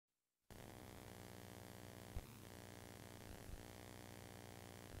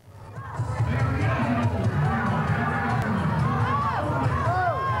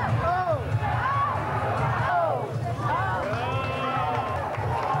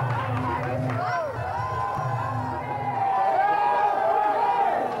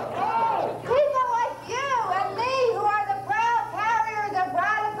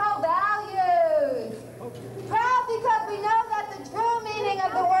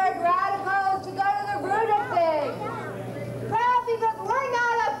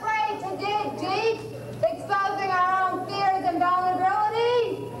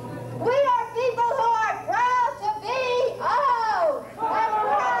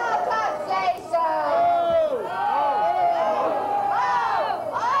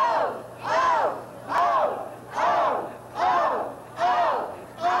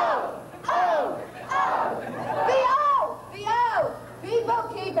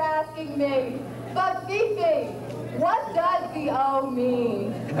asking me. But Fifi, what does the O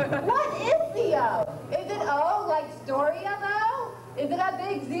mean? What is the O? Is it O like story of O? Is it a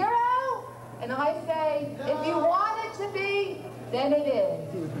big zero? And I say, if you want it to be, then it is.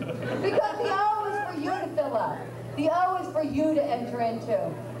 Because the O is for you to fill up. The O is for you to enter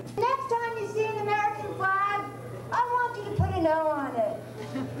into. Next time you see an American flag, I want you to put an O on it.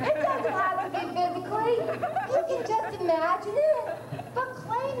 It doesn't have to be physically. You can just imagine it. But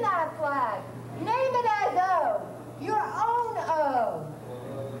claim that flag. Name it as O. Your own O.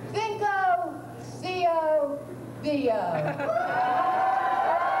 Think O, C-O, V-O.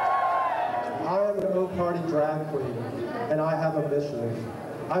 I am an O Party drag queen, and I have a mission.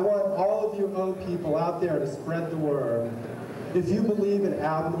 I want all of you O people out there to spread the word. If you believe in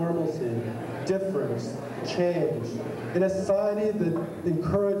abnormalcy, difference, change, in a society that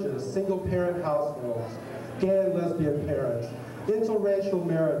encourages single-parent households, gay and lesbian parents, interracial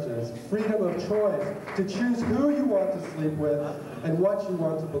marriages, freedom of choice to choose who you want to sleep with and what you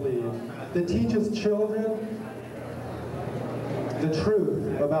want to believe, that teaches children the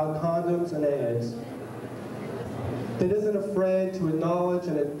truth about condoms and AIDS, that isn't afraid to acknowledge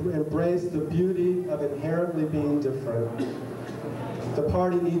and embrace the beauty of inherently being different. The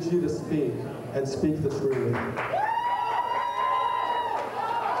party needs you to speak, and speak the truth.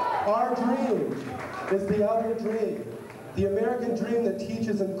 Our dream is the other dream, the American dream that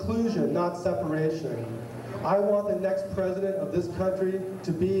teaches inclusion, not separation. I want the next president of this country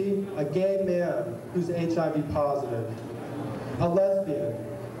to be a gay man who's HIV positive, a lesbian,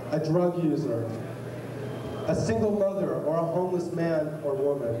 a drug user, a single mother or a homeless man or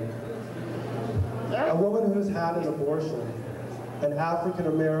woman, a woman who's had an abortion, an African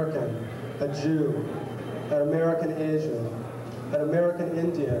American, a Jew, an American Asian, an American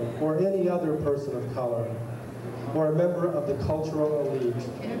Indian, or any other person of color, or a member of the cultural elite,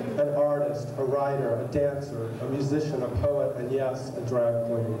 an artist, a writer, a dancer, a musician, a poet, and yes, a drag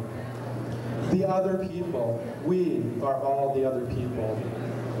queen. The other people, we are all the other people.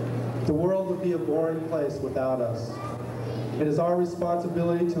 The world would be a boring place without us. It is our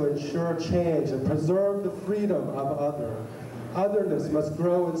responsibility to ensure change and preserve the freedom of other. Otherness must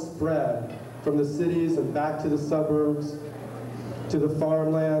grow and spread from the cities and back to the suburbs, to the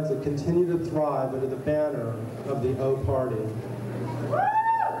farmlands, and continue to thrive under the banner of the O Party.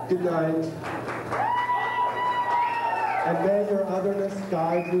 Good night. And may your otherness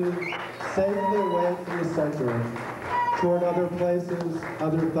guide you safely away from the center, toward other places,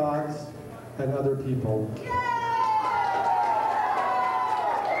 other thoughts, and other people.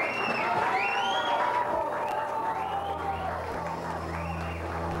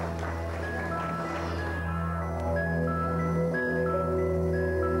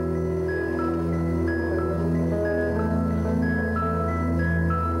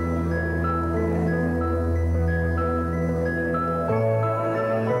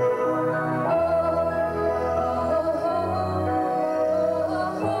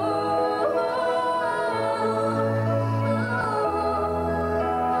 Oh,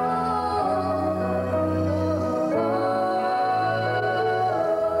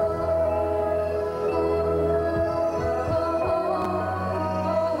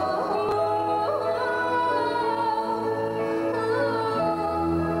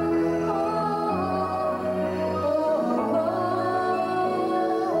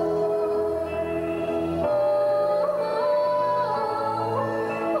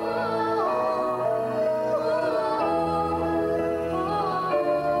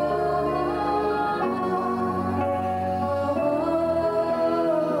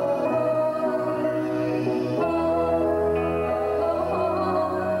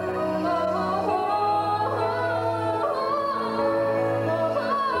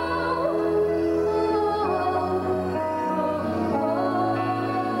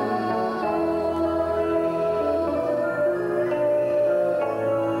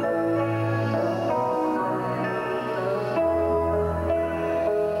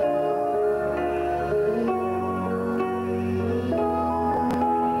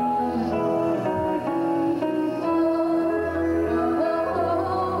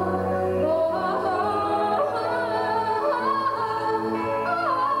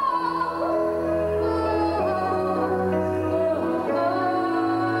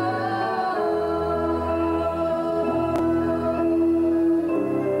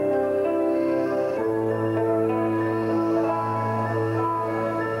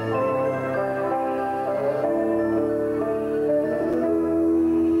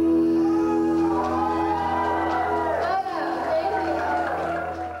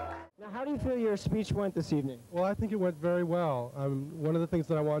 speech went this evening? Well, I think it went very well. One of the things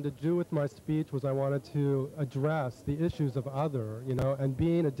that I wanted to do with my speech was I wanted to address the issues of other, you know, and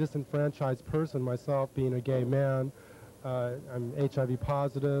being a disenfranchised person myself, being a gay man, I'm HIV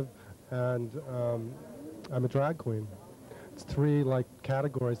positive, and I'm a drag queen. It's three, like,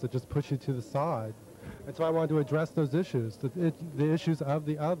 categories that just push you to the side. And so I wanted to address those issues, the issues of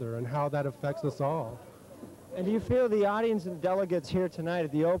the other and how that affects us all. And do you feel the audience and delegates here tonight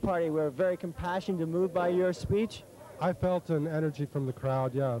at the O Party were very compassionate and moved by your speech? I felt an energy from the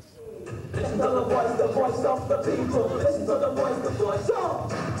crowd, yes. Listen to the voice of the people. Listen to the voice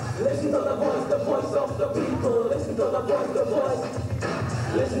of. Listen to the voice of the people. Listen to the voice.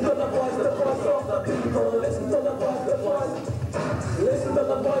 Listen to the voice of the people. Listen to the voice. Listen to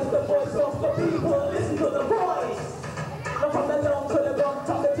the voice of the people. Listen to the voice. From the long to the rock,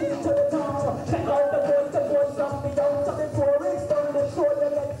 from the team to the tongue. Check out the voice of the young. Something for it, done the short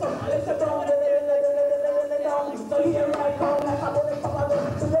and let some. Listen down, so here I come, like I'm gonna come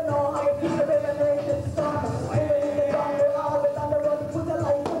along. So you know how it keeps the nation strong. Living in the ground, we're always on the run. Put the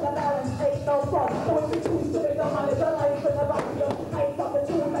life in the balance, ain't no fun. So if you choose to be the man, it's a life in the vacuum. Height of the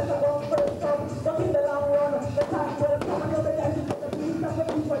tune, that's a one first come. Look in the long run, the time will come. And you'll be dancing to the beat of the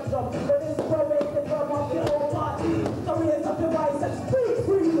beat drum. But this is where we can drum up the whole party. So raise up your voice and speak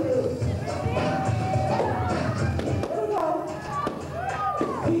freely.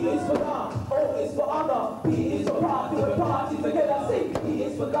 P is for God, O is for other. P is for party, we party together, sing. P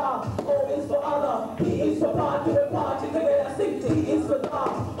is for God, O is for other. P is for party, we party together, sing. P is for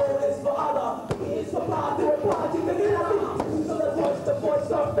God, O is for other. P is for party, we party together, sing. Listen to the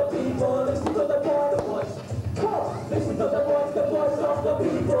voice of the people. Listen to the voice. Listen to the voice of the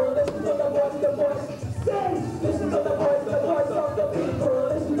people. Listen to the voice. Sing. Listen to the voice of the people.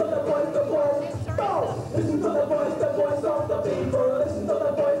 Listen to the voice. Go. Listen to the voice of the people. Listen to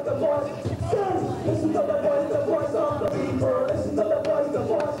the voice. Sing. Listen to the voice of the people. Listen to the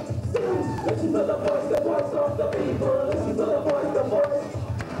voice. Sing. Listen to the voice of the people. Listen to the voice.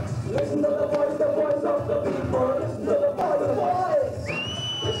 Listen to the voice of the people. Listen to the voice.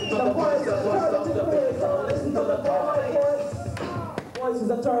 Listen to the voice of the people. Listen to the voice. Voice is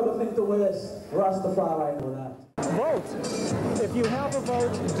a terrible thing to waste. Rastafari know that. Vote. If you have a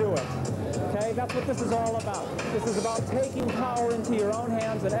vote, do it. Okay, that's what this is all about. This is about taking power into your own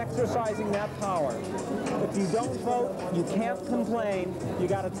hands and exercising that power. If you don't vote, you can't complain. You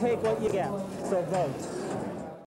got to take what you get. So vote.